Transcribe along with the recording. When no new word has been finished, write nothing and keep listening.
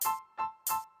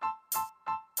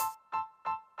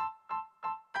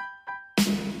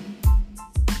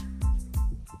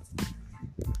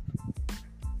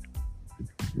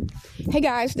Hey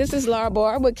guys, this is Laura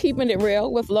Barr with Keeping It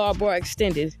Real with Laura Barr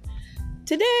Extended.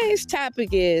 Today's topic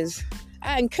is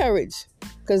I encourage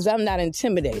because I'm not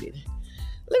intimidated.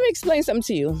 Let me explain something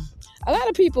to you. A lot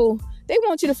of people, they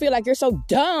want you to feel like you're so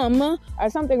dumb or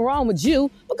something wrong with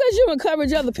you because you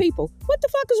encourage other people. What the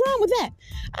fuck is wrong with that?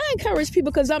 I encourage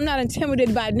people because I'm not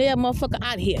intimidated by a damn motherfucker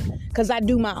out here because I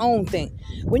do my own thing.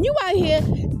 When you out here,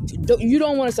 you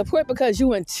don't want to support because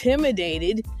you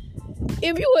intimidated.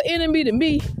 If you an enemy to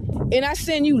me and I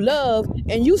send you love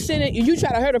and you send it, you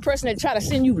try to hurt a person that try to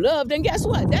send you love, then guess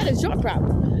what? That is your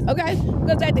problem. Okay?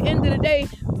 Because at the end of the day,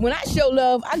 when I show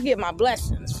love, I get my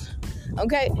blessings.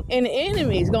 Okay? And the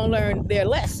enemy's gonna learn their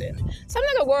lesson. So I'm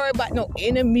not gonna worry about no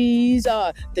enemies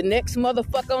or the next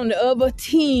motherfucker on the other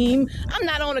team. I'm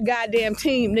not on a goddamn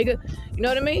team, nigga. You know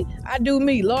what I mean? I do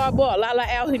me, Laura Barr, Lala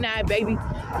Al-Hinai, baby.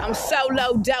 I'm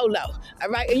solo dolo. All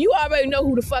right? And you already know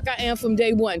who the fuck I am from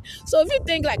day one. So if you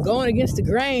think like going against the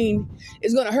grain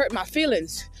is gonna hurt my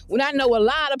feelings, when I know a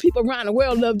lot of people around the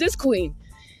world love this queen,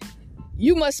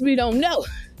 you must be don't know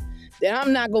that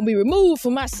I'm not gonna be removed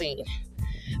from my scene.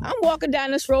 I'm walking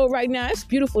down this road right now. It's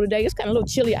beautiful today. It's kind of a little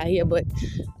chilly out here, but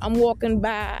I'm walking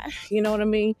by, you know what I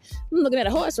mean? I'm looking at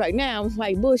a horse right now. I'm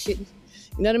like, bullshit. You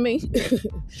know what I mean?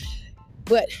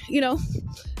 But, you know,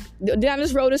 down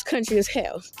this road, this country is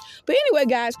hell. But anyway,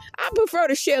 guys, I prefer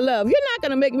to share love. You're not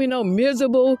going to make me no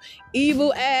miserable,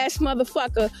 evil-ass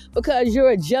motherfucker because you're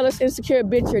a jealous, insecure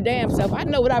bitch your damn self. I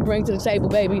know what I bring to the table,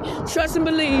 baby. Trust and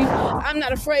believe I'm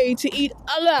not afraid to eat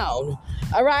alone.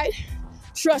 All right?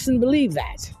 Trust and believe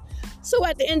that. So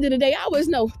at the end of the day, I always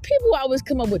know people always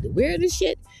come up with the weirdest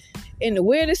shit in the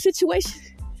weirdest situation.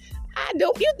 I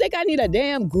don't. You think I need a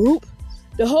damn group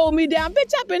to hold me down?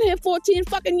 Bitch, I've been here 14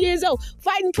 fucking years old,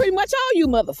 fighting pretty much all you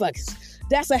motherfuckers.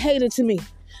 That's a hater to me.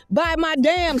 By my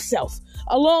damn self,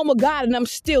 along with God, and I'm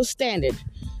still standing.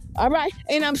 All right?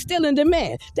 And I'm still in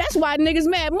demand. That's why niggas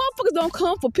mad. Motherfuckers don't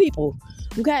come for people.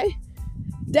 Okay?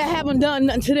 That haven't done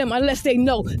nothing to them unless they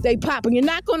know they popping. You're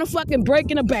not going to fucking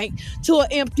break in a bank to an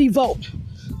empty vote.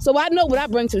 So I know what I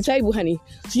bring to the table, honey.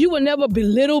 So you will never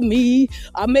belittle me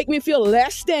or make me feel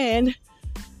less than.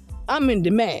 I'm in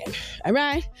demand, all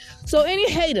right? So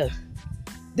any hater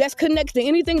that's connected to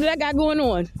anything that I got going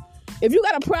on, if you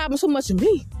got a problem so much with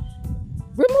me,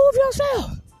 remove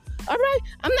yourself, all right?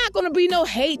 I'm not going to be no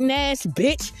hating ass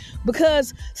bitch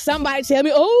because somebody tell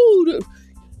me, oh,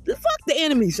 fuck the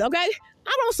enemies, okay?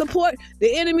 I don't support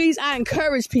the enemies. I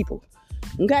encourage people,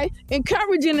 okay?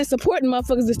 Encouraging and supporting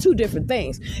motherfuckers is two different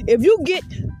things. If you get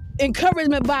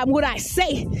encouragement by what I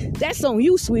say, that's on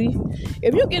you, sweetie.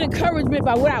 If you get encouragement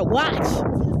by what I watch,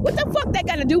 what the fuck that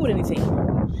got to do with anything?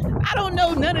 I don't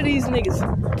know none of these niggas.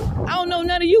 I don't know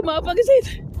none of you motherfuckers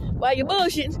either. Why you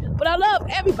bullshitting? But I love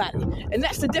everybody. And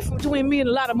that's the difference between me and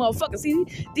a lot of motherfuckers. See,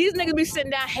 these niggas be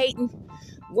sitting down hating,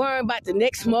 worrying about the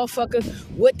next motherfucker,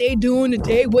 what they doing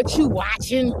today, what you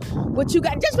watching, what you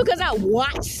got. Just because I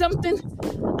watch something,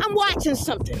 I'm watching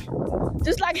something.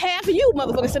 Just like half of you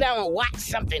motherfuckers sit down and watch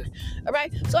something. All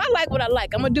right? So I like what I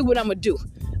like. I'm going to do what I'm going to do.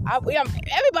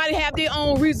 Everybody have their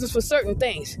own reasons for certain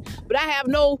things. But I have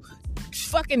no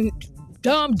fucking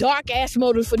dumb, dark-ass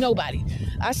motives for nobody.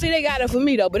 I see they got it for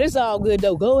me, though. But it's all good,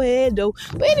 though. Go ahead, though.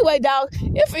 But anyway, dog,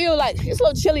 it feels like it's a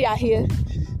little chilly out here.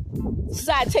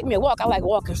 Decide to take me a walk. I like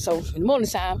walking, so in the morning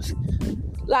times,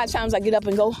 a lot of times I get up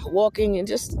and go walking and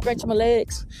just stretch my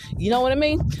legs. You know what I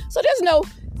mean? So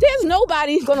there's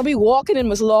nobody gonna be walking in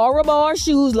Miss Laura Barr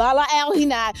shoes, Lala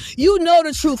Al-Hinai. You know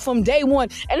the truth from day one,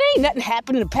 and there ain't nothing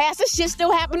happened in the past. This shit's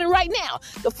still happening right now.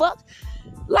 The fuck?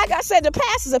 Like I said, the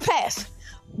past is a past,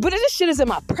 but this shit is in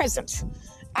my present.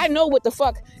 I know what the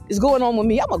fuck is going on with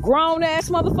me. I'm a grown ass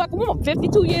motherfucker. I'm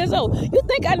 52 years old. You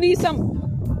think I need some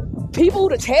people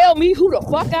to tell me who the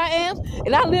fuck I am,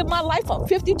 and I live my life for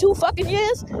 52 fucking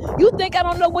years? You think I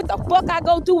don't know what the fuck I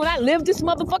go through when I live this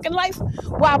motherfucking life?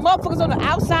 While motherfuckers on the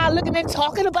outside looking and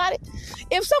talking about it?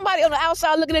 If somebody on the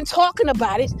outside looking and talking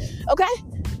about it, okay,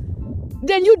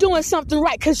 then you doing something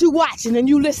right because you watching and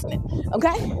you listening,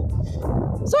 okay?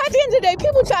 So at the end of the day,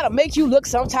 people try to make you look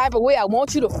some type of way. I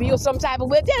want you to feel some type of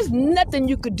way. There's nothing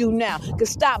you could do now to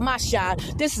stop my shine.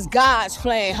 This is God's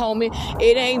plan, homie.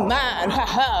 It ain't mine.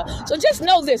 So just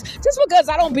know this. Just because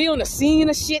I don't be on the scene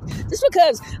of shit, just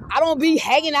because I don't be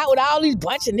hanging out with all these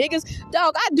bunch of niggas,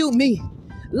 dog, I do me.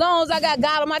 Long as I got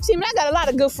God on my team, and I got a lot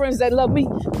of good friends that love me.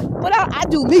 But I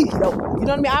do me, though. You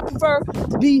know what I mean? I prefer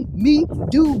to be me,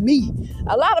 do me.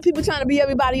 A lot of people trying to be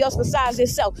everybody else besides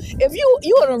themselves. If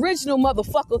you're an original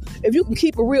motherfucker, if you can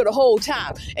keep it real the whole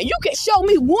time, and you can show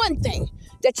me one thing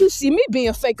that you see me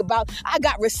being fake about, I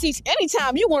got receipts.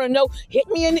 Anytime you want to know, hit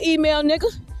me in the email,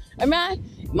 nigga. Am I?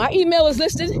 My email is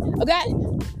listed, okay?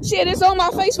 Shit, it's on my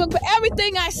Facebook, but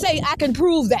everything I say, I can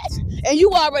prove that. And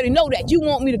you already know that. You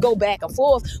want me to go back and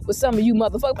forth with some of you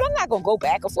motherfuckers, but I'm not going to go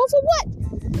back and forth for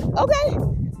what? Okay?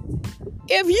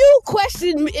 If you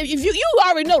question me, if you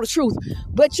already know the truth,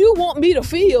 but you want me to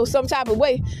feel some type of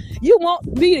way, you want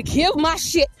me to give my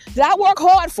shit that I work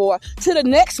hard for to the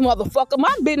next motherfucker,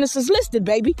 my business is listed,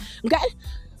 baby. Okay?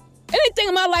 Anything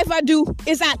in my life I do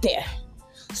is out there.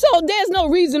 So there's no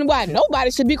reason why nobody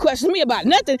should be questioning me about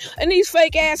nothing. And these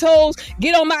fake assholes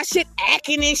get on my shit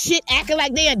acting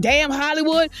like they in damn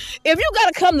Hollywood. If you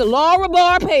gotta come to Laura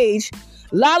Barr page,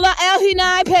 Lala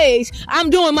Al-Hinai page, I'm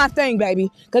doing my thing, baby.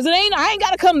 Cause I ain't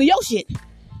gotta come to your shit.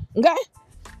 Okay?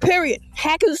 Period.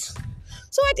 Hackers.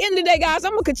 So at the end of the day, guys,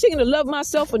 I'm gonna continue to love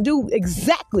myself and do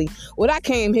exactly what I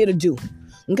came here to do.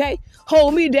 Okay?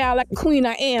 Hold me down like the queen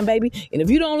I am, baby. And if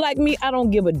you don't like me, I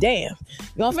don't give a damn. You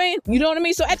know what I'm saying? You know what I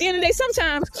mean? So at the end of the day,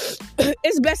 sometimes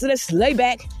it's best to just lay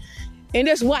back and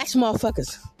just watch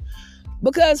motherfuckers.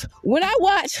 Because when I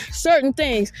watch certain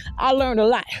things, I learn a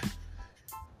lot.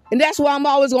 And that's why I'm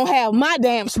always going to have my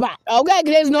damn spot. Okay?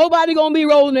 Because there's nobody going to be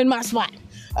rolling in my spot.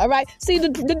 All right? See, the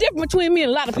difference between me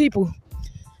and a lot of people,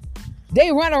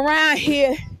 they run around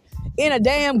here in a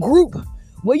damn group.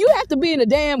 Well, you have to be in a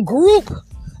damn group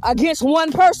against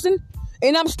one person,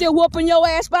 and I'm still whooping your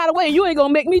ass, by the way, and you ain't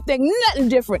gonna make me think nothing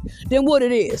different than what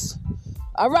it is.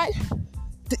 All right?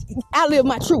 I live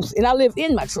my truth, and I live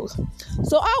in my truth.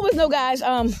 So I always know, guys,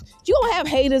 you're gonna have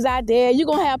haters out there. You're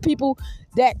gonna have people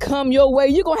that come your way.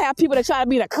 You're gonna have people that try to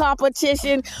be the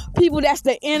competition, people that's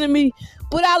the enemy.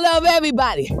 But I love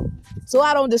everybody, so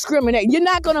I don't discriminate. You're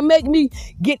not gonna make me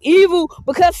get evil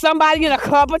because somebody in a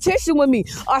competition with me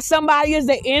or somebody is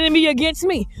the enemy against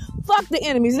me. Fuck the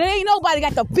enemies. There ain't nobody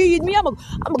got to feed me. I'm a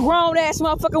grown-ass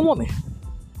motherfucking woman.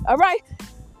 All right?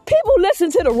 People listen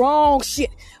to the wrong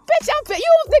shit. Bitch, you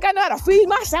don't think I know how to feed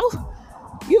myself?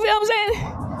 You feel what I'm saying?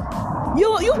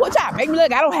 You what y'all make me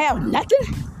look I don't have nothing?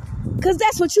 Because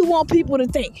that's what you want people to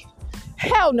think.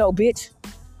 Hell no, bitch.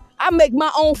 I make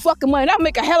my own fucking money. I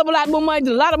make a hell of a lot more money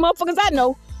than a lot of motherfuckers I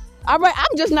know. All right?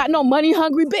 I'm just not no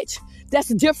money-hungry bitch. That's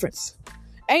the difference.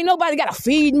 Ain't nobody got to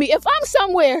feed me. If I'm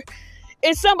somewhere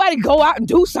and somebody go out and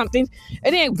do something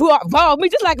and then involve me,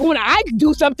 just like when I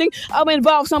do something, I'm gonna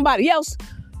involve somebody else.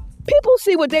 People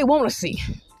see what they want to see,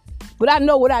 but I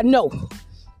know what I know. You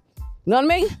know what I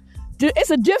mean? It's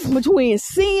a difference between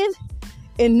seeing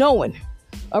and knowing.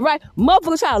 All right?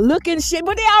 Motherfuckers try to look in shit,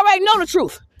 but they already know the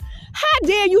truth. How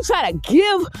dare you try to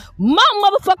give my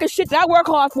motherfucking shit that I work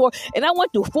hard for, and I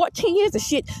went through 14 years of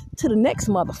shit, to the next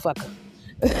motherfucker?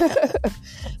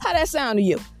 How that sound to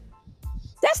you?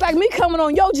 That's like me coming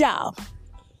on your job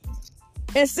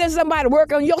and send somebody to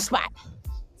work on your spot.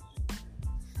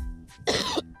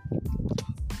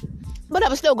 But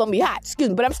I'm still going to be hot. Excuse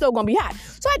me, but I'm still going to be hot.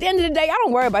 So at the end of the day, I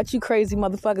don't worry about you crazy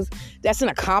motherfuckers that's in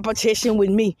a competition with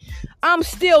me. I'm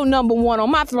still number one on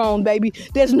my throne, baby.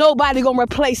 There's nobody going to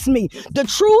replace me. The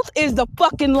truth is the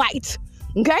fucking light.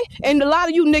 Okay? And a lot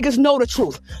of you niggas know the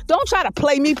truth. Don't try to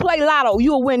play me. Play lotto.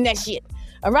 You'll win that shit.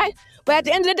 All right? But at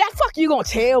the end of the day, fuck you gonna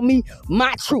tell me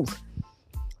my truth.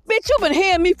 Bitch, you've been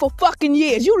hearing me for fucking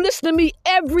years. You listen to me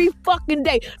every fucking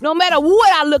day, no matter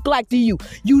what I look like to you.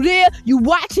 You there, you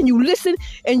watch and you listen,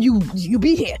 and you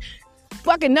be here.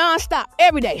 Fucking nonstop,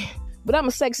 every day. But I'm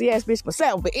a sexy ass bitch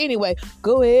myself. But anyway,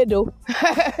 go ahead, though. So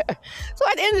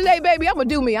at the end of the day, baby, I'm gonna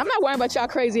do me. I'm not worrying about y'all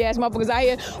crazy ass motherfuckers out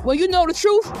here. When you know the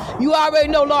truth, you already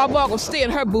know Laura Barr gonna stay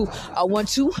in her booth. I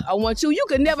want you. You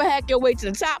can never hack your way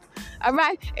to the top. All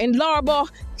right? And Laura Barr,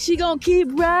 she gonna keep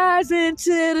rising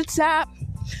to the top.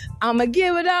 I'ma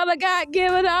give it all I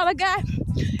got.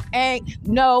 Ain't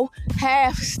no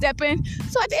half-stepping.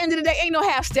 So at the end of the day, ain't no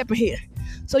half-stepping here.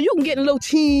 So you can get in a little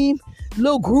team,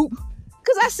 little group,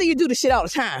 because I see you do the shit all the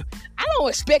time. I don't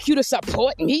expect you to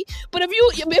support me. But if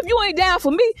you ain't down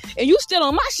for me and you still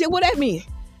on my shit, what that mean?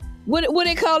 What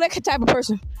they call that type of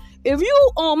person? If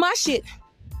you on my shit,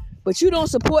 but you don't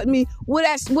support me, what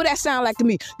that sound like to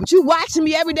me? But you watching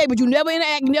me every day, but you never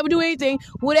interact, you never do anything,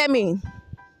 what that mean?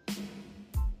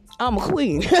 I'm a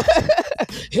queen.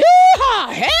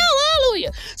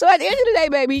 Hallelujah. So at the end of the day,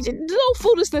 baby, little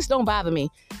foolishness don't bother me.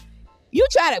 You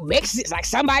try to mix it like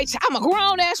somebody, I'm a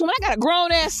grown-ass woman. I got a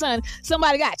grown-ass son.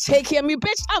 Somebody got to take care of me.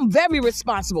 Bitch, I'm very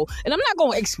responsible. And I'm not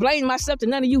going to explain myself to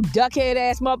none of you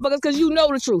duckhead-ass motherfuckers because you know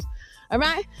the truth. All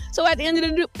right? So at the end of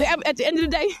the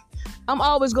day, I'm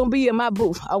always going to be in my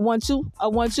booth. I want you.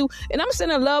 And I'm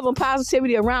sending love and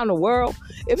positivity around the world.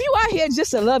 If you out here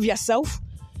just to love yourself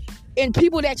and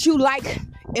people that you like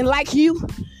and like you,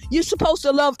 you're supposed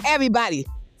to love everybody.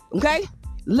 Okay?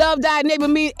 Love thy neighbor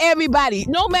mean everybody.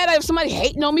 No matter if somebody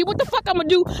hating on me, what the fuck I'm gonna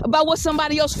do about what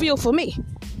somebody else feel for me?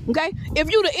 Okay?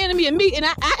 If you the enemy of me and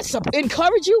I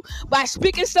encourage you by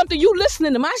speaking something, you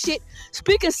listening to my shit,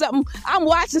 speaking something, I'm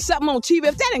watching something on TV.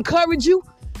 If that encourage you,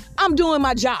 I'm doing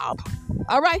my job.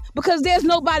 All right? Because there's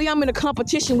nobody I'm in a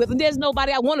competition with, and there's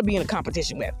nobody I want to be in a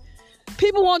competition with.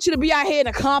 People want you to be out here in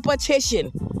a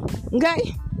competition.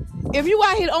 Okay? If you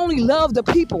out here to only love the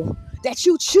people that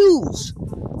you choose,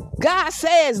 God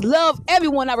says love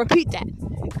everyone. I repeat that.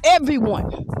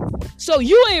 Everyone. So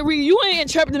you ain't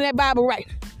interpreting that Bible right.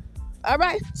 All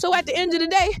right? So at the end of the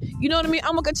day, you know what I mean?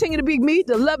 I'm going to continue to be me,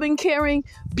 the loving, caring,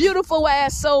 beautiful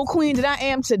ass soul queen that I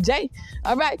am today.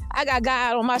 All right? I got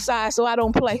God on my side, so I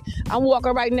don't play. I'm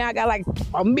walking right now. I got like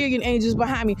 1,000,000 angels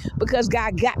behind me because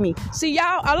God got me. See,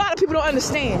 y'all, a lot of people don't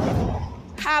understand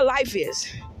how life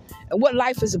is and what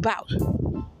life is about.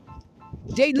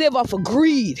 They live off of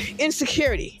greed,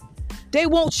 insecurity. They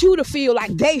want you to feel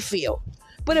like they feel.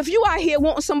 But if you out here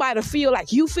wanting somebody to feel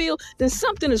like you feel, then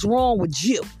something is wrong with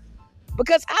you.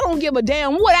 Because I don't give a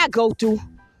damn what I go through.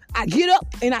 I get up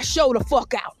and I show the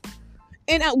fuck out.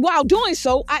 And while doing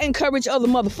so, I encourage other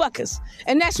motherfuckers.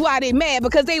 And that's why they mad,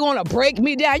 because they want to break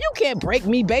me down. You can't break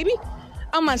me, baby.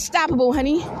 I'm unstoppable,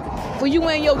 honey. For you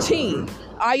and your team.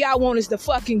 All y'all want is the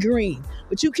fucking green.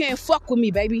 But you can't fuck with me,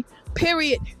 baby.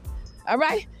 Period. All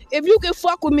right? If you can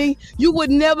fuck with me, you would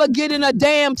never get in a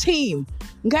damn team.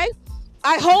 Okay?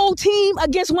 I whole team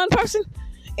against one person,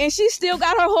 and she still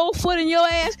got her whole foot in your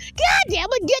ass. God damn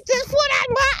it, get this foot out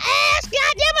of my ass.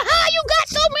 God damn it, how you got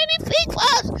so many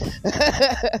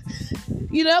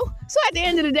feet? You know? So at the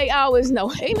end of the day, I always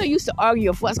know. Ain't no use to argue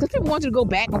or fuss, because people want you to go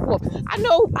back and forth. I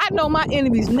know my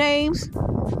enemies' names.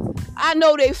 I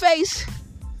know their face.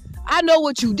 I know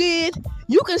what you did.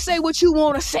 You can say what you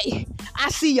want to say. I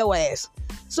see your ass.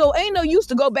 So ain't no use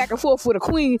to go back and forth with a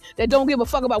queen that don't give a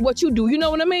fuck about what you do. You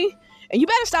know what I mean? And you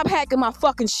better stop hacking my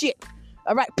fucking shit.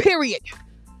 All right? Period.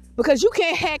 Because you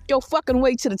can't hack your fucking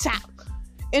way to the top.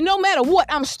 And no matter what,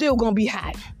 I'm still going to be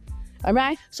high. All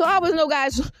right? So I always know,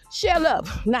 guys, share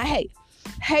love, not hate.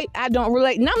 Hate, I don't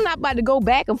relate. And I'm not about to go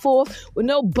back and forth with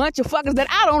no bunch of fuckers that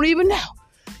I don't even know.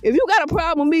 If you got a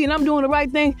problem with me and I'm doing the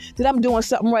right thing, then I'm doing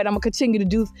something right. I'm going to continue to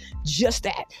do just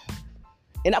that.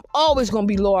 And I'm always going to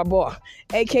be Laura Barr,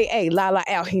 a.k.a. Lala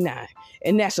Al-Hinai.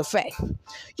 And that's a fact.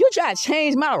 You try to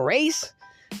change my race.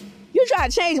 You try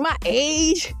to change my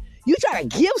age. You try to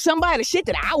give somebody the shit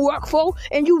that I work for,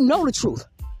 and you know the truth.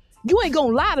 You ain't going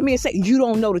to lie to me and say you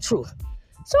don't know the truth.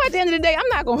 So at the end of the day, I'm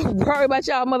not going to worry about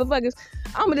y'all motherfuckers.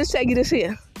 I'm going to just tell you this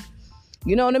here.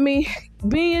 You know what I mean?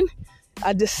 Being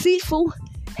a deceitful,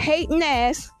 hating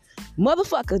ass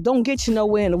motherfucker don't get you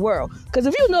nowhere in the world. Because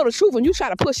if you know the truth and you try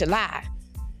to push a lie,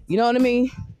 you know what I mean?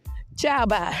 Ciao,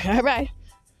 bye. All right?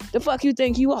 The fuck you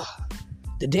think you are?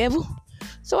 The devil?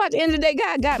 So at the end of the day,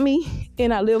 God got me,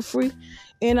 and I live free,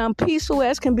 and I'm peaceful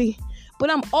as can be. But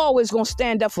I'm always going to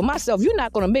stand up for myself. You're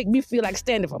not going to make me feel like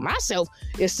standing for myself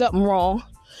is something wrong.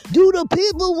 Do the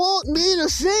people want me to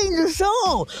sing the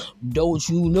song? Don't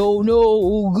you know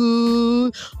no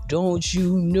good? Don't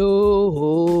you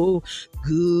know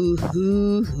good?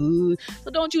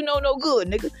 So don't you know no good,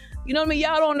 nigga? You know what I mean?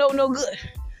 Y'all don't know no good.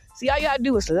 See, all y'all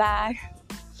do is lie.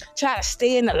 Try to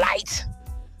stay in the light.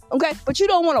 Okay? But you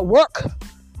don't want to work,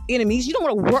 enemies. You don't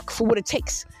want to work for what it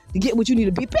takes to get what you need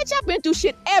to be. Bitch, I've been through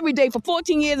shit every day for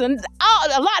 14 years, and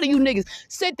a lot of you niggas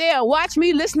sit there and watch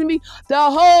me, listen to me the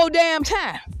whole damn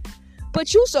time.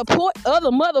 But you support other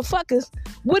motherfuckers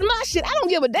with my shit. I don't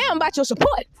give a damn about your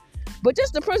support. But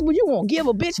just the principle, you won't give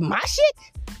a bitch my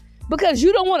shit because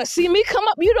you don't want to see me come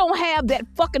up. You don't have that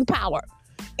fucking power.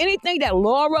 Anything that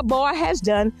Laura Barr has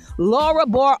done, Laura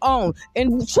Barr owned.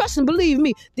 And trust and believe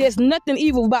me, there's nothing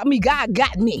evil about me. God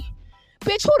got me.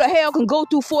 Bitch, who the hell can go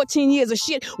through 14 years of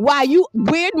shit while you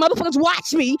weird motherfuckers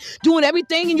watch me doing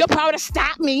everything in your power to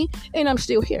stop me, and I'm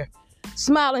still here,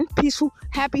 smiling, peaceful,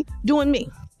 happy, doing me.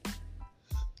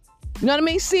 You know what I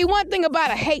mean? See, one thing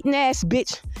about a hating ass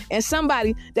bitch and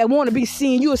somebody that want to be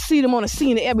seen, you'll see them on the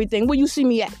scene of everything. Where you see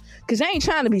me at? Because I ain't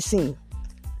trying to be seen.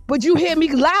 But you hear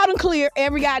me loud and clear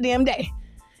every goddamn day.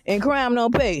 And crime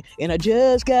don't pay. And I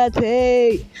just got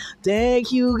paid.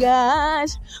 Thank you,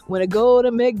 guys. When I go to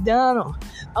McDonald's,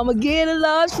 I'm going to get a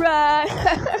large fry.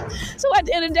 So at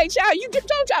the end of the day, child, you just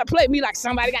don't try to play me like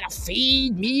somebody got to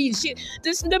feed me and shit.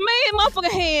 The man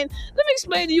motherfucking hand, let me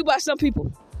explain to you about some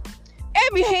people.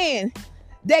 Every hand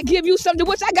that give you something,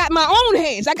 which I got my own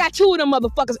hands. I got 2 of them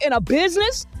motherfuckers in a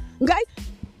business, okay?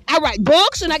 I write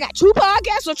books and I got 2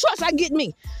 podcasts, so trust, I get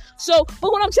me. So,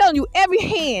 but what I'm telling you, every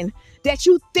hand that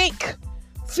you think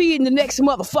feeding the next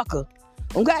motherfucker,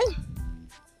 okay,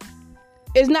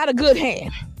 is not a good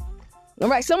hand. All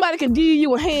right, somebody can deal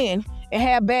you a hand and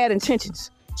have bad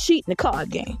intentions, cheat in the card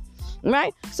game.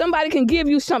 right? Somebody can give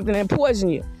you something and poison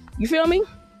you. You feel me?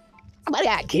 Somebody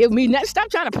gotta give me nothing. Stop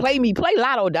trying to play me. Play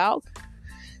lotto, dog.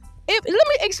 Let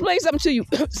me explain something to you.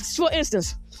 For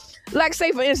instance,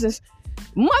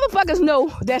 motherfuckers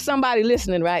know that somebody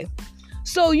listening, right?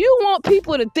 So you want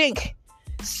people to think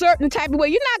certain type of way.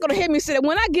 You're not gonna hear me say that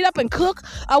when I get up and cook,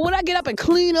 or when I get up and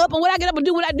clean up, and when I get up and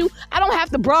do what I do, I don't have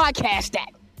to broadcast that,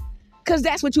 because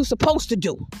that's what you're supposed to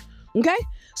do. Okay?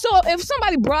 So if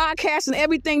somebody broadcasting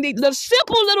everything, the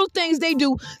simple little things they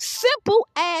do, simple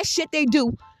ass shit they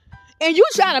do, and you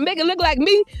trying to make it look like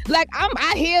me, like I'm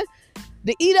out here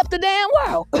to eat up the damn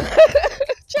world.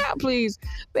 Child, please.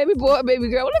 Baby boy, baby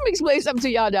girl. Let me explain something to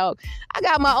y'all, dog. I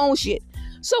got my own shit.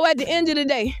 So at the end of the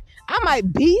day, I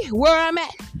might be where I'm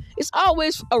at. It's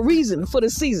always a reason for the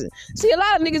season. See, a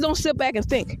lot of niggas don't sit back and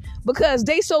think, because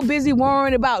they so busy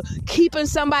worrying about keeping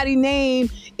somebody's name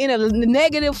in a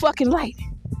negative fucking light.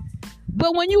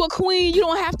 But when you a queen, you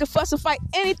don't have to fuss and fight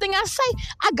anything I say.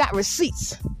 I got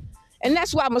receipts. And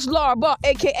that's why Miss Laura Barr,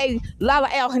 a.k.a. Lala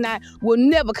Alhanai, will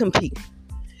never compete.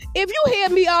 If you hear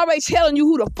me already telling you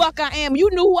who the fuck I am, you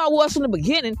knew who I was from the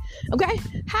beginning, okay?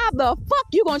 How the fuck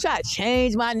you gonna try to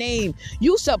change my name?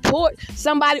 You support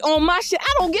somebody on my shit.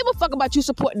 I don't give a fuck about you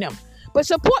supporting them. But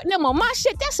supporting them on my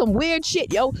shit, that's some weird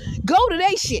shit, yo. Go to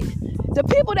they shit. The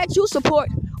people that you support,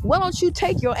 why don't you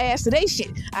take your ass to they shit?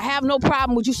 I have no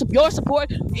problem with your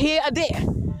support here or there.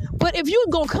 But if you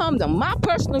gonna come to my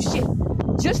personal shit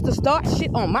just to start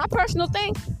shit on my personal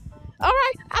thing, all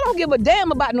right, I don't give a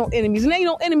damn about no enemies. And ain't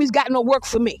no enemies got no work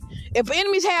for me. If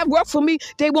enemies have work for me,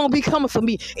 they won't be coming for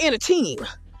me in a team.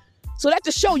 So that's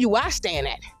to show you where I stand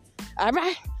at. All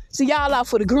right? See, y'all out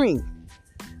for the green.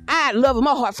 I love in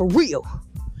my heart for real.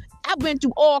 I've been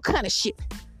through all kind of shit,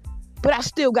 but I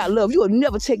still got love. You will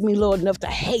never take me low enough to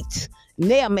hate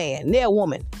their man, their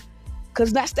woman,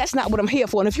 because that's not what I'm here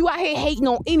for. And if you out here hating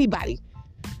on anybody,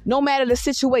 no matter the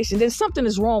situation, then something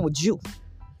is wrong with you.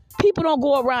 People don't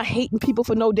go around hating people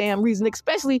for no damn reason,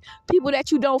 especially people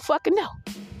that you don't fucking know.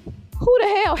 Who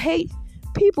the hell hate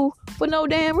people for no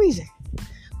damn reason?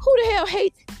 Who the hell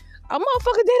hate a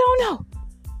motherfucker they don't know?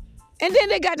 And then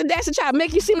they got the dash to try to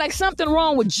make you seem like something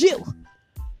wrong with you.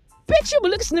 Bitch, you been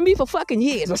listening to me for fucking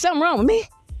years. But something wrong with me?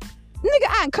 Nigga,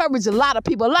 I encourage a lot of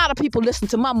people. A lot of people listen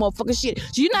to my motherfucking shit.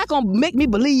 So you're not gonna make me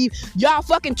believe y'all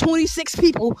fucking 26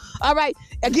 people, all right,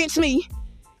 against me.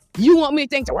 You want me to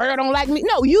think the world don't like me?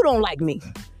 No, you don't like me.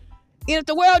 And if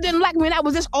the world didn't like me and I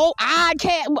was this old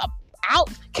outcast,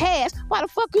 why the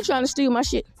fuck you trying to steal my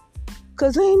shit?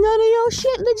 Because ain't none of your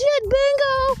shit legit,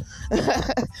 bingo.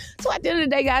 So at the end of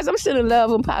the day, guys, I'm sending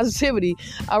love and positivity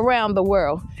around the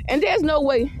world. And there's no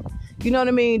way, you know what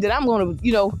I mean, that I'm going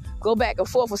to, go back and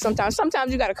forth with sometimes.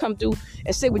 Sometimes you got to come through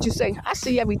and say what you say. I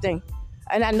see everything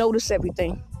and I notice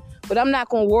everything. But I'm not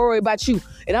going to worry about you.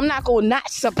 And I'm not going to not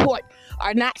support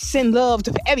or not send love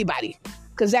to everybody,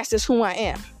 because that's just who I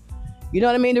am. You know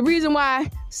what I mean? The reason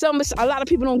why a lot of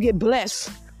people don't get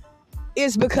blessed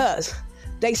is because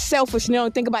they selfish and they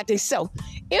don't think about themselves.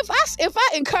 If I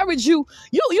encourage you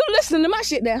listening to my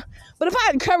shit now, but if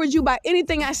I encourage you by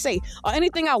anything I say or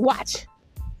anything I watch,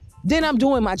 then I'm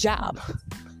doing my job.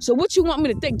 So what you want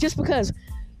me to think just because,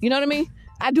 you know what I mean,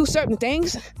 I do certain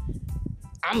things,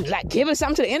 I'm like giving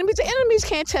something to the enemies. The enemies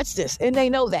can't touch this, and they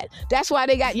know that. That's why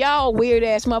they got y'all weird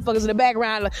ass motherfuckers in the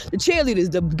background, like the cheerleaders,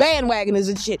 the bandwagoners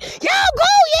and shit. Y'all go,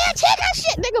 yeah, check out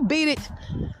shit. Nigga, beat it.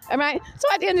 All right? So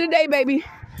at the end of the day, baby,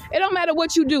 it don't matter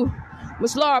what you do.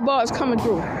 Miss Laura Barr is coming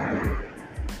through.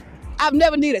 I've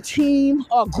never needed a team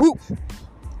or group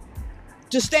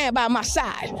to stand by my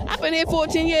side. I've been here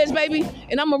 14 years, baby,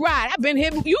 and I'm a ride. I've been here.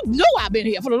 You know I've been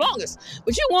here for the longest.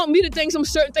 But you want me to think some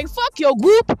certain thing. Fuck your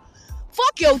group.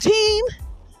 Fuck your team.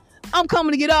 I'm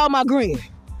coming to get all my green.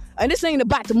 And this ain't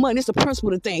about the money. It's the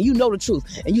principle of the thing. You know the truth.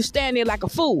 And you stand there like a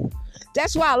fool.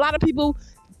 That's why a lot of people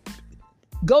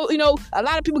a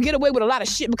lot of people get away with a lot of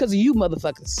shit because of you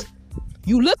motherfuckers.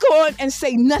 You look on and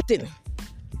say nothing.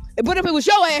 But if it was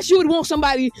your ass, you would want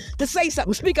somebody to say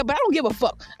something, speak up. But I don't give a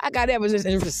fuck. I got evidence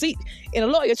and receipt and a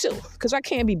lawyer too, because I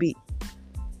can't be beat.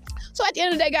 So at the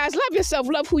end of the day, guys, love yourself.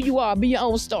 Love who you are. Be your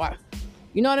own star.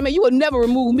 You know what I mean? You will never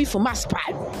remove me from my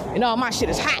spot. And all my shit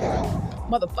is hot,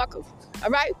 motherfucker. All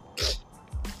right?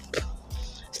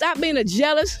 Stop being a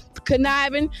jealous,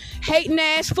 conniving, hating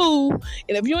ass fool.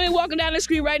 And if you ain't walking down the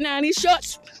street right now in these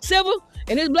shorts, silver,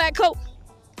 and this black coat,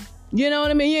 you know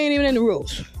what I mean? You ain't even in the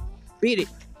rules. Beat it.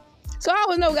 So I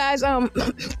always know, guys, I'm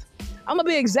going to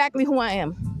be exactly who I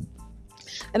am.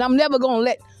 And I'm never going to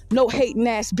let no hating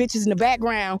ass bitches in the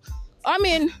background,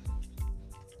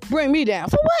 bring me down.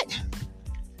 For what?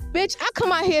 Bitch, I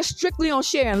come out here strictly on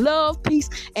sharing love, peace,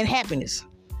 and happiness.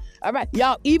 All right,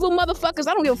 y'all evil motherfuckers.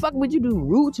 I don't give a fuck what you do,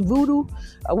 roots, voodoo,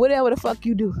 or whatever the fuck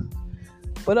you do.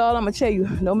 But all I'm gonna tell you,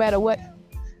 no matter what,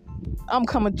 I'm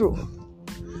coming through.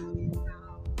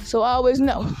 So I always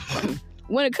know,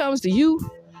 when it comes to you,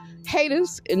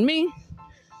 haters, and me,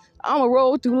 I'ma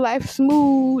roll through life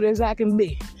smooth as I can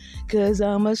be. Cause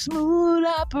I'm a smooth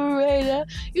operator.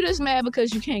 You just mad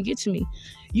because you can't get to me.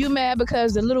 You mad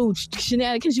because the little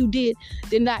shenanigans you did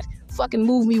not fucking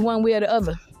move me one way or the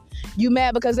other. You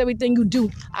mad because everything you do,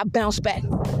 I bounce back.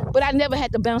 But I never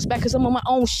had to bounce back because I'm on my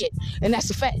own shit. And that's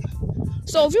a fact.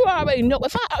 So if you already know,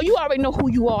 you already know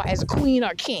who you are as a queen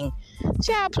or king,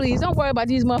 child, please don't worry about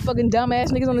these motherfucking dumbass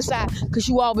niggas on the side, because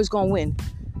you always gonna win.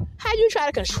 How you try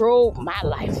to control my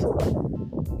life?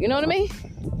 You know what I mean?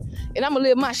 And I'm gonna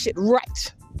live my shit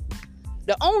right.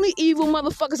 The only evil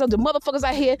motherfuckers are the motherfuckers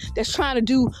out here that's trying to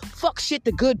do fuck shit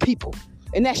to good people.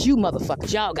 And that's you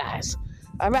motherfuckers, y'all guys.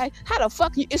 All right? How the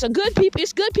fuck you? It's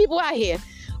good people out here,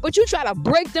 but you try to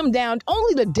break them down.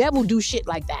 Only the devil do shit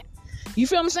like that. You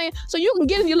feel what I'm saying? So you can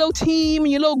get in your little team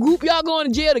and your little group, y'all going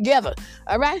to jail together.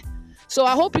 All right? So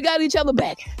I hope you got each other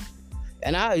back.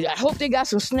 And I hope they got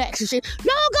some snacks and shit.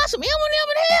 No, got some M&M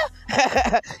in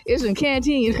here. It's in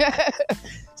canteen.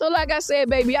 So like I said,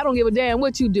 baby, I don't give a damn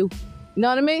what you do. You know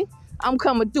what I mean? I'm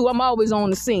coming through. I'm always on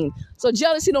the scene. So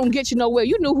jealousy don't get you nowhere.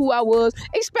 You knew who I was,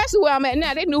 especially where I'm at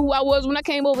now. They knew who I was when I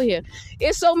came over here.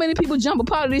 It's so many people jump a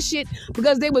part of this shit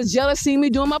because they was jealous, seeing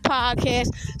me doing my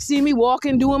podcast, see me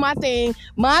walking, doing my thing,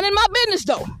 minding my business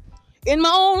though, in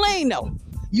my own lane though.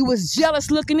 You was jealous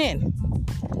looking in,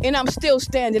 and I'm still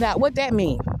standing out. What that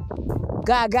mean?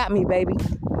 God got me, baby.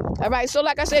 All right. So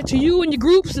like I said, to you and your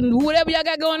groups and whatever y'all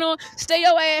got going on, stay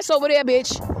your ass over there,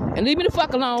 bitch. And leave me the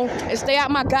fuck alone and stay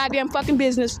out my goddamn fucking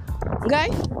business, okay?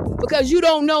 Because you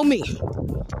don't know me,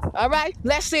 all right?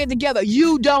 Let's say it together.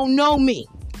 You don't know me,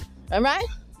 all right?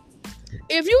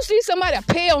 If you see somebody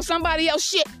pay on somebody else's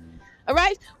shit, all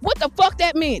right? What the fuck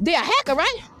that mean? They a hacker,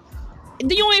 right?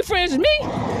 You ain't friends with me.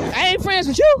 I ain't friends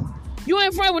with you. You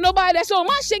ain't friends with nobody that's on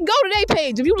my shit. Go to their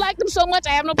page. If you like them so much,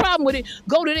 I have no problem with it.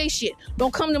 Go to their shit.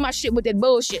 Don't come to my shit with that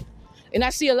bullshit. And I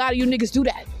see a lot of you niggas do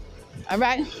that, all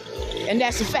right? And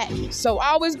that's a fact. So I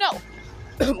always know,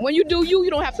 when you do you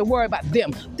don't have to worry about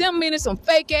them. Them meaning some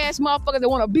fake ass motherfuckers that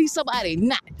want to be somebody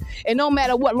not. And no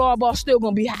matter what, Laura Ball still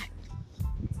gonna be hot.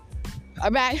 All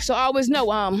right. So I always know,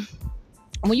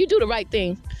 when you do the right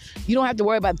thing, you don't have to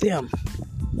worry about them.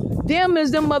 Them is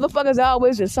them motherfuckers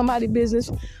always in somebody's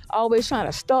business, always trying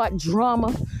to start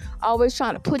drama, always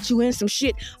trying to put you in some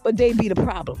shit, but they be the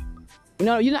problem. You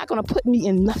know, you're not gonna put me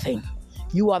in nothing.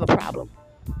 You are the problem.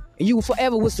 You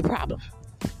forever was the problem.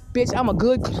 Bitch, I'm a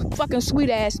good fucking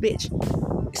sweet ass bitch.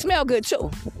 Smell good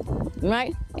too.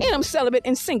 Right? And I'm celibate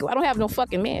and single. I don't have no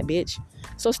fucking man, bitch.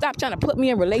 So stop trying to put me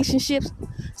in relationships.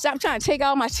 Stop trying to take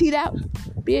all my teeth out,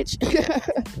 bitch.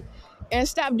 And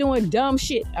stop doing dumb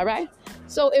shit, all right?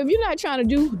 So if you're not trying to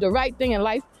do the right thing in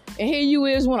life, and here you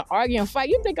is want to argue and fight,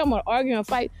 you think I'm going to argue and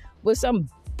fight with some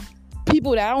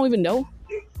people that I don't even know?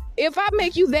 If I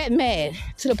make you that mad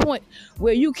to the point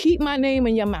where you keep my name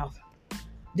in your mouth,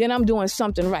 then I'm doing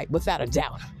something right, without a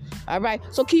doubt. All right?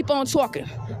 So keep on talking,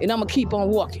 and I'm going to keep on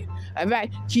walking. All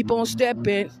right? Keep on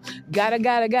stepping.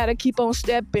 Gotta keep on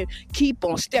stepping. Keep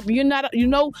on stepping.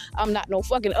 I'm not no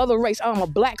fucking other race. I'm a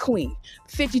black queen.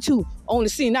 52 on the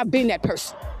scene. I've been that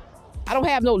person. I don't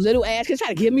have no little ass. Try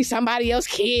to give me somebody else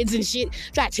kids and shit.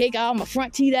 Try to take all my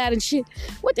front teeth out and shit.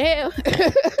 What the hell?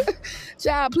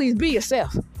 Child, please be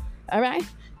yourself. All right?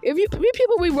 If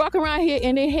people we walk around here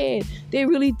in their head, they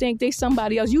really think they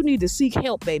somebody else. You need to seek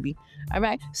help, baby. All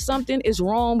right? Something is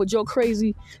wrong with your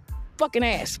crazy fucking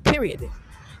ass, period.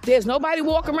 There's nobody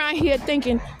walking around here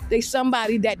thinking they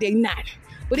somebody that they not.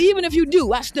 But even if you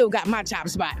do, I still got my top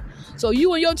spot. So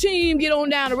you and your team get on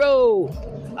down the road.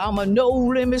 I'm a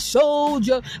no-limit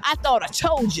soldier. I thought I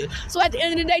told you. So at the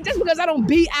end of the day, just because I don't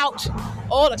be out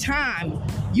all the time,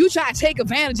 you try to take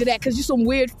advantage of that because you some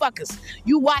weird fuckers.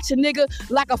 You watch a nigga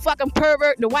like a fucking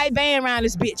pervert, the white van around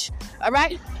this bitch. All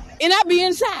right? And I be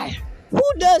inside. Who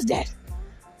does that?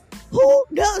 Who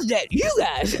does that? You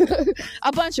guys.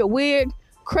 A bunch of weird,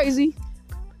 crazy,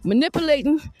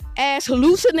 manipulating ass,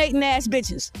 hallucinating ass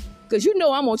bitches. Because you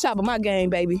know I'm on top of my game,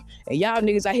 baby. And y'all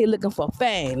niggas out here looking for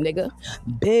fame, nigga.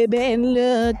 Baby,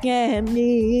 look at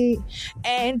me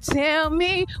and tell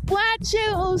me what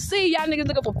you see. Y'all niggas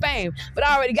looking for fame. But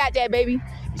I already got that, baby.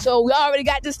 So we already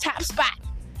got this top spot.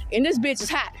 And this bitch is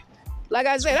hot. Like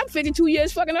I said, I'm 52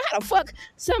 years fucking. How the fuck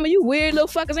some of you weird little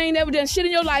fuckers ain't never done shit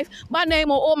in your life? My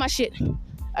name on all my shit.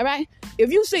 All right? If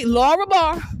you see Laura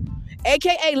Barr,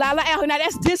 a.k.a. Lala Al, now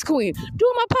that's this queen,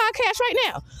 doing my podcast right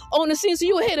now on the scene. So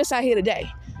you will hear this out here today.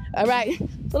 All right?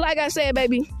 So like I said,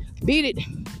 baby, beat it.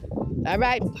 All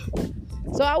right?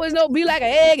 So I always know, be like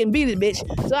an egg and beat it, bitch.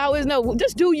 So I always know,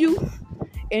 just do you.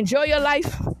 Enjoy your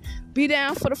life. Be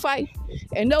down for the fight.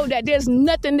 And know that there's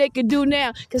nothing they can do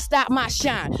now can stop my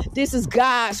shine. This is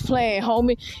God's plan,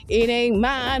 homie. It ain't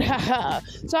mine.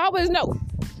 So I always know,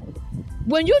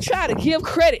 when you try to give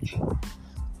credit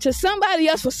to somebody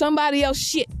else for somebody else's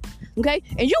shit, okay?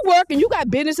 And you work and you got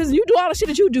businesses and you do all the shit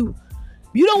that you do.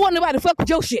 You don't want nobody to fuck with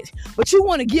your shit. But you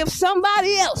want to give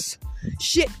somebody else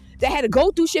shit that had to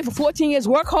go through shit for 14 years,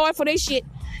 work hard for their shit,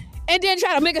 and then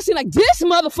try to make it seem like this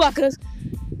motherfuckers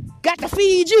got to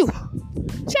feed you.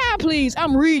 Child, please,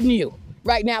 I'm reading you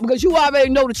right now because you already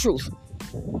know the truth.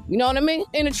 You know what I mean?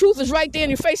 And the truth is right there in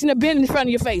your face and the bin in front of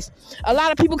your face. A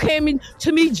lot of people came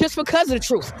to me just because of the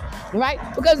truth, right?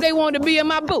 Because they wanted to be in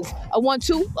my booth. I want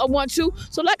to.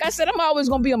 So like I said, I'm always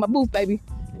going to be in my booth, baby.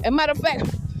 And matter of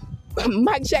fact,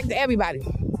 mic check to everybody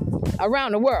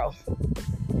around the world.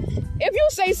 If you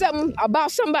say something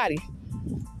about somebody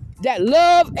that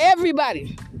love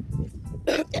everybody,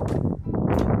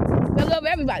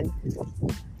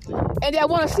 and that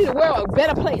want to see the world a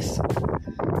better place,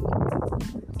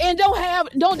 and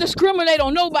don't discriminate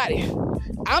on nobody,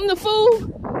 I'm the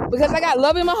fool because I got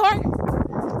love in my heart.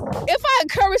 If I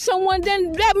encourage someone,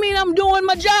 then that means I'm doing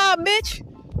my job, bitch.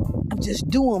 I'm just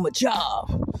doing my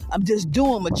job.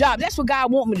 That's what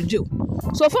God want me to do.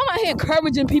 So if I'm out here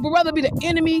encouraging people, whether it be the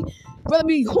enemy, whether it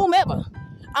be whomever,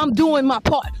 I'm doing my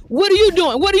part. What are you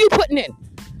doing? What are you putting in?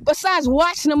 Besides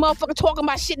watching the motherfucker talking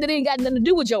about shit that ain't got nothing to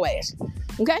do with your ass.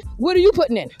 Okay? What are you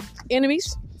putting in?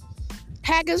 Enemies?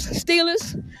 Hackers?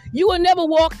 Stealers? You will never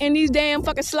walk in these damn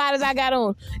fucking sliders I got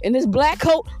on. In this black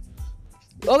coat.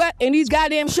 Okay? And these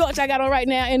goddamn shorts I got on right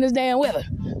now in this damn weather.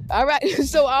 Alright?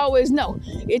 So I always know.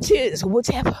 It is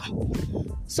whatever.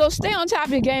 So stay on top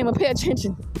of your game and pay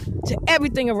attention to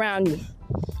everything around you.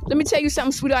 Let me tell you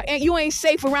something, sweetheart. You ain't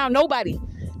safe around nobody.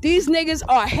 These niggas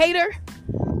are a hater.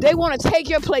 They want to take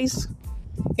your place.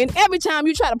 And every time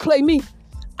you try to play me,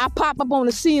 I pop up on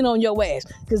the scene on your ass.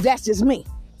 Because that's just me.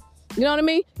 You know what I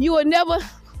mean? You will never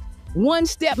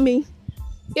one-step me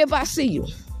if I see you.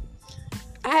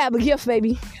 I have a gift,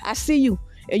 baby. I see you.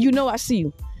 And you know I see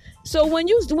you. So when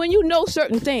you know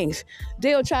certain things,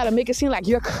 they'll try to make it seem like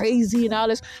you're crazy and all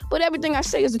this. But everything I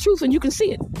say is the truth and you can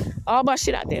see it. All my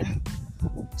shit out there.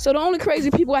 So the only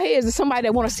crazy people out here is somebody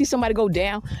that want to see somebody go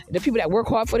down. The people that work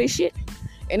hard for their shit.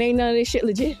 And ain't none of this shit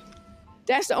legit.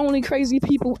 That's the only crazy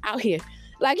people out here.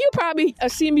 Like you probably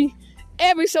see me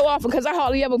every so often because I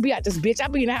hardly ever be at this bitch. I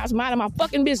be in the house minding my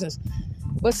fucking business.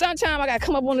 But sometimes I got to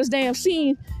come up on this damn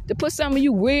scene to put some of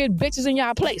you weird bitches in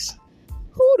y'all place.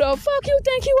 Who the fuck you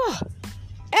think you are?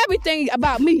 Everything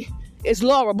about me is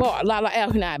Laura Barr, Lala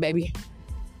Al-Hinai, baby.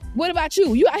 What about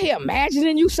you? You out here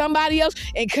imagining you somebody else,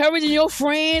 encouraging your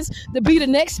friends to be the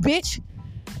next bitch?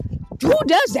 Who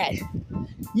does that?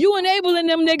 You enabling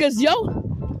them niggas, yo.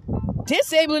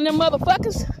 Disabling them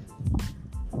motherfuckers.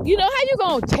 You know, how you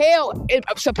gonna tell and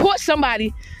support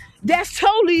somebody that's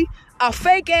totally a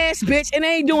fake ass bitch and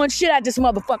ain't doing shit at this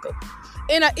motherfucker?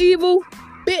 And an evil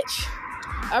bitch.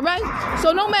 All right?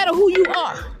 So no matter who you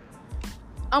are,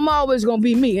 I'm always gonna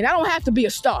be me. And I don't have to be a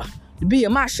star to be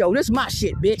in my show. This is my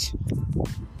shit, bitch.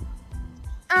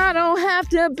 I don't have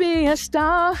to be a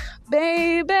star,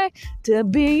 baby, to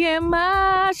be in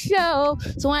my show.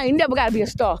 So I ain't never gotta be a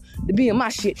star to be in my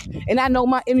shit. And I know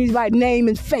my enemies by name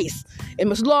and face. And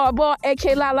Miss Laura Barr,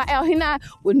 a.k.a. Lala Al-Hinai,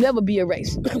 will never be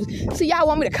erased. See, y'all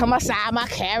want me to come outside my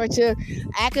character,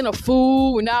 acting a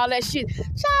fool and all that shit.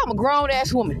 Child, I'm a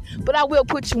grown-ass woman, but I will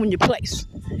put you in your place.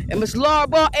 And Miss Laura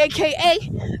Barr,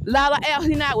 a.k.a. Lala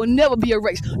Al-Hinai, will never be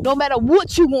erased. No matter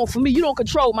what you want from me, you don't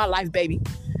control my life, baby.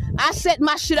 I set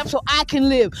my shit up so I can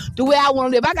live the way I want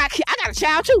to live. I got a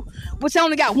child too, but I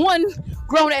only got one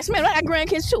grown-ass man. I got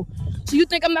grandkids too. So you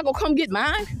think I'm not going to come get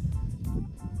mine?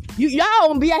 Y'all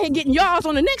gonna be out here getting y'alls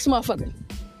on the next motherfucker.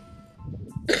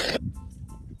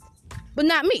 But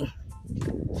not me.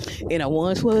 And I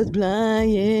once was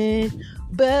blind,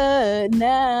 but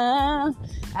now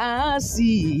I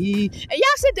see. And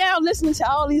y'all sit down listening to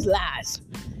all these lies.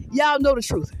 Y'all know the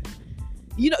truth.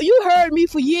 You know, you heard me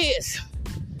for years.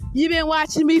 You've been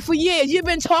watching me for years. You've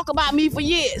been talking about me for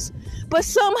years. But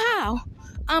somehow,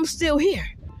 I'm still here.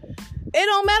 It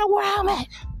don't matter where I'm at.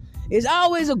 There's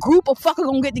always a group of fuckers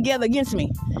gonna get together against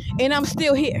me. And I'm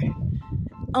still here.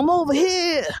 I'm over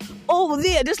here, over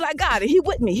there, just like God. And he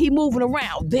with me. He moving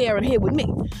around there and here with me.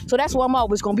 So that's why I'm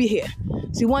always gonna be here.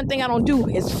 See, one thing I don't do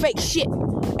is fake shit.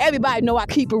 Everybody know I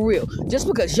keep it real. Just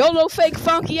because your little fake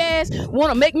funky ass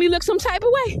wanna make me look some type of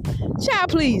way? Child,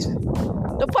 please.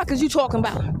 The fuck is you talking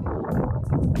about?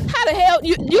 How the hell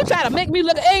you try to make me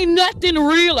look, ain't nothing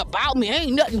real about me,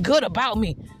 ain't nothing good about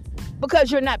me?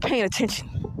 Because you're not paying attention.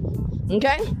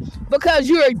 Okay? Because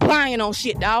you're blind on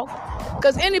shit, dog.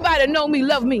 Because anybody that know me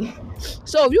love me.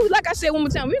 So if you, like I said one more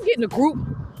time, if you get in a group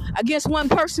against one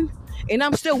person and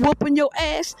I'm still whooping your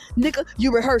ass, nigga,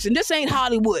 you rehearsing. This ain't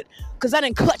Hollywood. Because I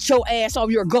didn't cut your ass off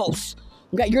your ghost.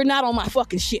 Okay? You're not on my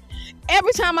fucking shit.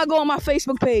 Every time I go on my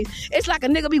Facebook page, it's like a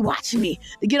nigga be watching me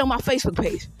to get on my Facebook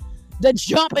page. To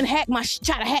jump and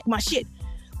try to hack my shit.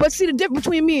 But see the difference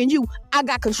between me and you, I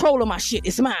got control of my shit.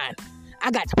 It's mine. I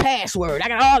got the password. I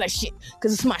got all that shit.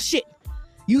 Because it's my shit.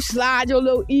 You slide your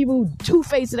little evil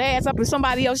two-faced ass up in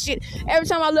somebody else's shit. Every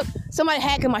time I look, somebody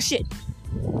hacking my shit.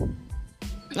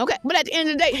 Okay? But at the end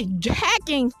of the day,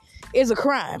 hacking is a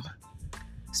crime.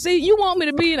 See, you want me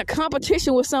to be in a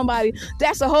competition with somebody,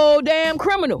 that's a whole damn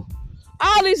criminal.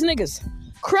 All these niggas,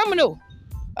 criminal.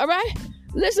 All right?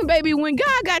 Listen, baby, when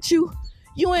God got you,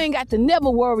 you ain't got to never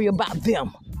worry about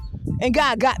them. And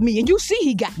God got me, and you see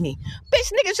he got me.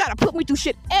 Bitch, niggas try to put me through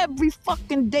shit every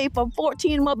fucking day for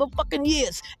 14 motherfucking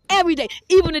years. Every day.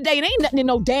 Even today, it ain't nothing in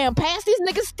no damn past. These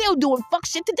niggas still doing fuck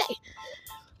shit today.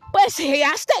 But here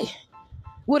I stay.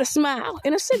 With a smile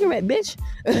and a cigarette, bitch.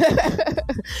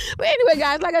 But anyway,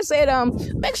 guys, like I said,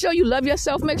 make sure you love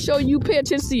yourself. Make sure you pay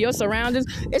attention to your surroundings.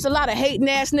 It's a lot of hating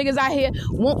ass niggas out here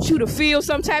want you to feel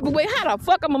some type of way. How the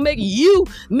fuck I'm gonna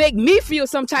make me feel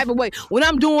some type of way when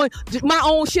I'm doing my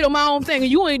own shit or my own thing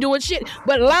and you ain't doing shit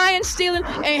but lying, stealing,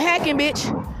 and hacking, bitch.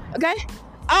 Okay?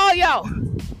 All y'all,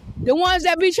 the ones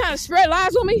that be trying to spread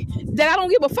lies on me that I don't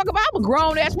give a fuck about, I'm a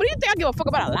grown ass. What do you think I give a fuck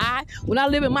about a lie when I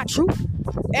live in my truth?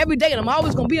 Every day, and I'm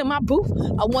always gonna be in my booth.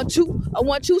 I want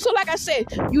to. So like I said,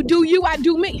 you do you, I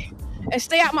do me. And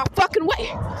stay out my fucking way.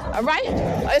 All right?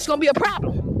 Or it's gonna be a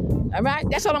problem. All right?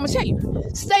 That's all I'm gonna tell you.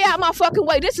 Stay out my fucking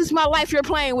way. This is my life you're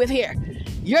playing with here.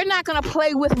 You're not gonna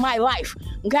play with my life.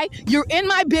 Okay? You're in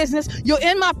my business. You're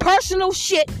in my personal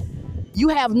shit. You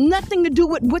have nothing to do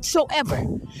with whatsoever.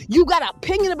 You got an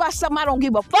opinion about something I don't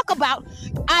give a fuck about.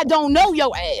 I don't know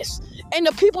your ass. And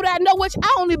the people that know which,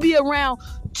 I only be around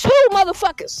 2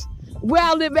 motherfuckers where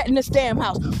I live at in this damn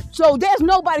house. So there's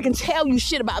nobody can tell you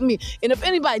shit about me. And if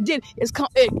anybody did,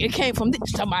 it came from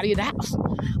somebody in the house.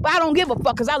 But I don't give a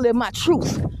fuck because I live my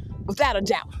truth without a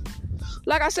doubt.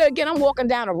 Like I said again, I'm walking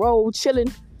down the road,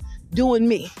 chilling, doing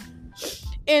me.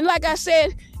 And like I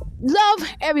said, love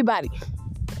everybody.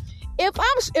 If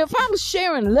I'm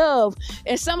sharing love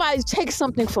and somebody takes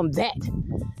something from that,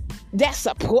 that's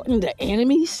supporting the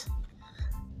enemies.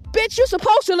 Bitch, you're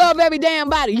supposed to love every damn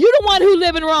body. You the one who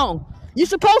living wrong. You're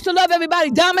supposed to love everybody,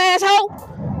 dumb asshole.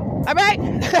 All right?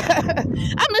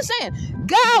 I'm just saying,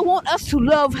 God wants us to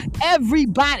love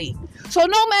everybody. So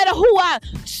no matter who I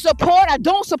support, I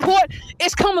don't support,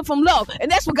 it's coming from love.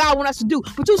 And that's what God wants us to do.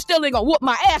 But you still ain't gonna whoop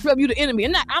my ass whether you the enemy or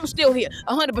not. I'm still here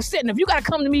 100%. And if you gotta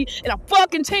come to me in a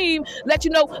fucking team, let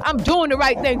you know I'm doing the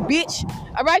right thing, bitch.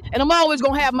 All right? And I'm always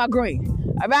gonna have my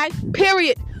green. All right?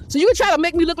 Period. So you can try to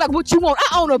make me look like what you want.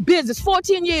 I own a business,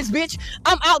 14 years, bitch.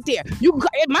 I'm out there.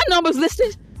 My number's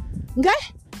listed. Okay?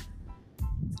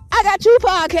 I got 2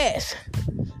 podcasts.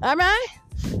 All right?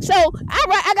 So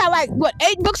I got like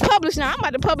 8 books published now. I'm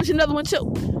about to publish another one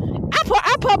too.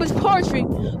 I publish poetry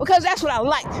because that's what I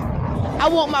like. I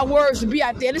want my words to be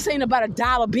out there. This ain't about a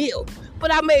dollar bill,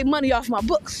 but I made money off my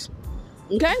books.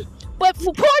 Okay? But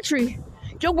for poetry,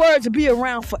 your words will be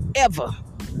around forever.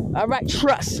 All right?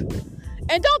 Trust.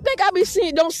 And don't think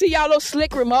don't see y'all those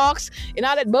slick remarks and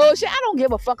all that bullshit. I don't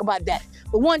give a fuck about that.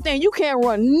 But one thing, you can't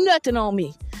run nothing on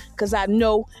me because I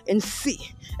know and see.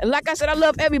 And like I said, I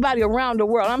love everybody around the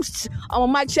world. I'm a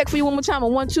mic check for you one more time. I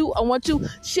want to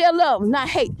share love, not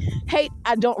hate. Hate,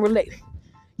 I don't relate.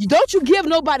 Don't you give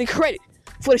nobody credit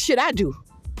for the shit I do.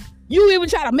 You even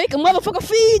try to make a motherfucker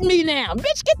feed me now.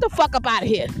 Bitch, get the fuck up out of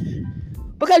here.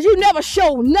 Because you never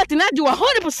show nothing. I do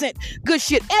 100% good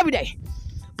shit every day.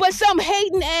 But some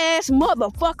hating ass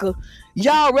motherfucker,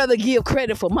 y'all rather give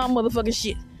credit for my motherfucking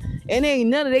shit. And ain't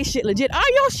none of they shit legit.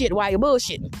 All your shit while you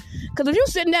bullshitting. Because if you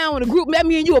sitting down with a group, that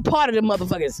means you a part of them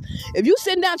motherfuckers. If you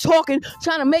sitting down talking,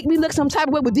 trying to make me look some type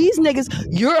of way with these niggas,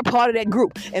 you're a part of that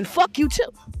group. And fuck you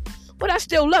too. But I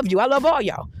still love you. I love all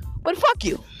y'all. But fuck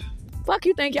you. Fuck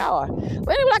you think y'all are.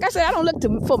 But anyway, like I said, I don't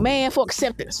look for man for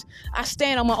acceptance. I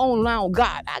stand on my own line with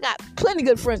God. I got plenty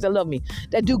good friends that love me,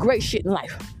 that do great shit in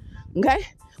life. Okay?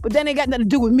 But that ain't got nothing to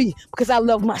do with me because I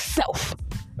love myself.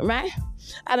 All right?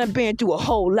 I done been through a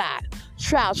whole lot.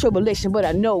 Trial, tribulation, but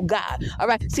I know God. All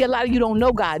right? See, a lot of you don't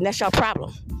know God, and that's your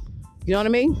problem. You know what I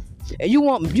mean? And you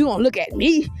want to look at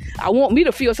me. I want me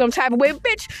to feel some type of way.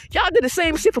 Bitch, y'all did the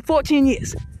same shit for 14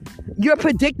 years. You're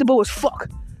predictable as fuck.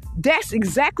 That's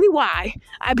exactly why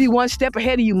I be one step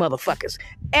ahead of you motherfuckers.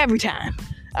 Every time.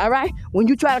 All right? When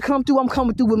you try to come through, I'm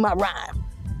coming through with my rhyme.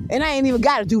 And I ain't even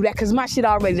got to do that because my shit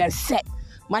already that's set.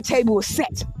 My table is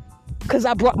set. Because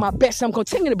I brought my best. I'm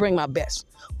continue to bring my best.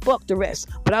 Fuck the rest.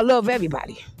 But I love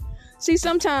everybody. See,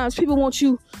 sometimes people want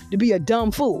you to be a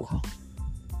dumb fool.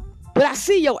 But I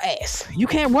see your ass. You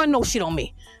can't run no shit on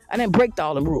me. I didn't break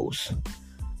all them rules.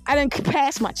 I didn't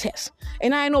pass my test.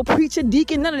 And I ain't no preacher,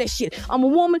 deacon, none of that shit. I'm a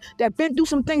woman that been through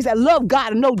some things that love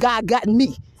God and know God got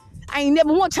me. I ain't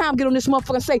never one time get on this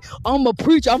motherfucker and say, I'm a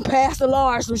preacher, I'm Pastor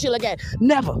Law, or some shit like that.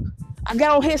 Never. I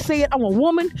got on here saying I'm a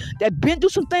woman that been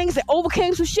through some things, that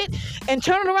overcame some shit, and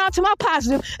turning around to my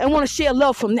positive and want to share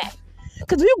love from that.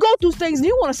 Because if you go through things and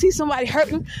you want to see somebody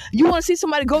hurting, you want to see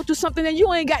somebody go through something, and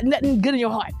you ain't got nothing good in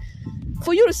your heart.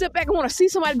 For you to sit back and want to see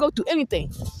somebody go through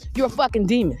anything, you're a fucking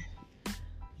demon.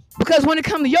 Because when it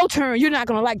comes to your turn, you're not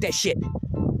going to like that shit.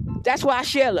 That's why I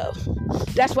share love.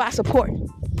 That's why I support.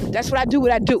 That's what I do,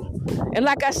 what I do. And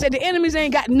like I said, the enemies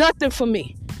ain't got nothing for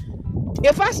me.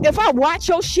 If I watch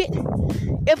your shit,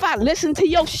 if I listen to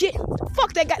your shit,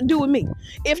 fuck that got to do with me.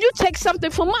 If you take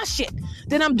something from my shit,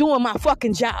 then I'm doing my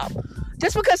fucking job.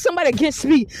 Just because somebody against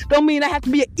me don't mean I have to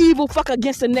be an evil fucker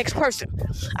against the next person.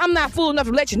 I'm not fool enough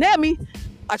to let you know me.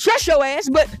 I trust your ass,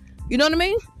 but you know what I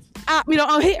mean?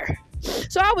 I'm here.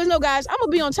 So I always know, guys, I'm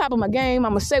going to be on top of my game.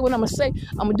 I'm going to say what I'm going to say.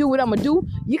 I'm going to do what I'm going to do.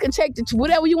 You can take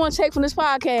whatever you want to take from this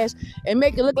podcast and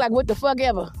make it look like what the fuck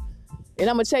ever. And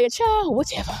I'm going to tell you, child,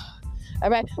 whatever. All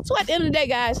right? So at the end of the day,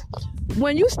 guys,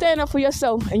 when you stand up for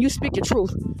yourself and you speak your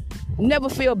truth, never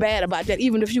feel bad about that,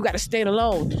 even if you got to stand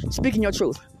alone speaking your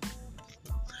truth.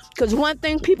 Because one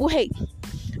thing people hate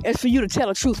is for you to tell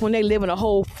the truth when they live in a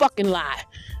whole fucking lie.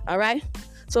 All right?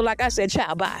 So like I said,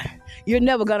 child, bye. You're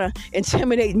never going to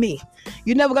intimidate me.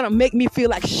 You're never going to make me feel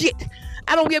like shit.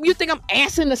 I don't give, you think I'm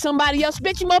answering to somebody else?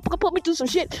 Bitch, you motherfucker put me through some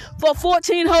shit for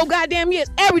 14 whole goddamn years.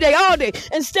 Every day, all day,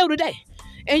 and still today.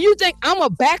 And you think I'm going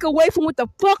to back away from what the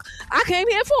fuck I came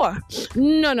here for?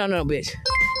 No, bitch.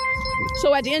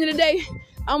 So at the end of the day,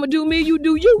 I'm going to do me, you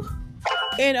do you.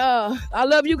 And I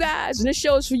love you guys, and this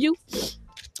show is for you.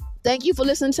 Thank you for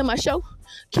listening to my show.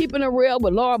 Keeping it real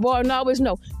with Laura Barton. Always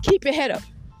know, keep your head up.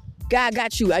 God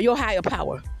got you, your higher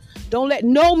power. Don't let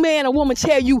no man or woman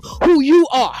tell you who you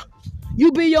are.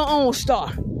 You be your own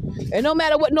star. And no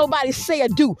matter what nobody say or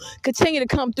do, continue to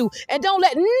come through. And don't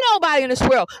let nobody in this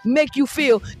world make you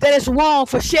feel that it's wrong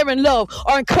for sharing love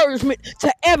or encouragement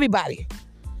to everybody.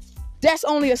 That's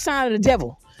only a sign of the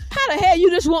devil. How the hell you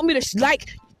just want me to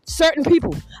like certain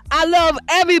people? I love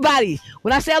everybody.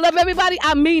 When I say I love everybody,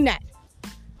 I mean that.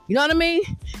 You know what I mean?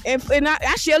 And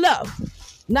I share love.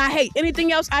 Not hate.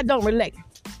 Anything else, I don't relate.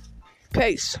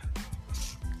 Peace.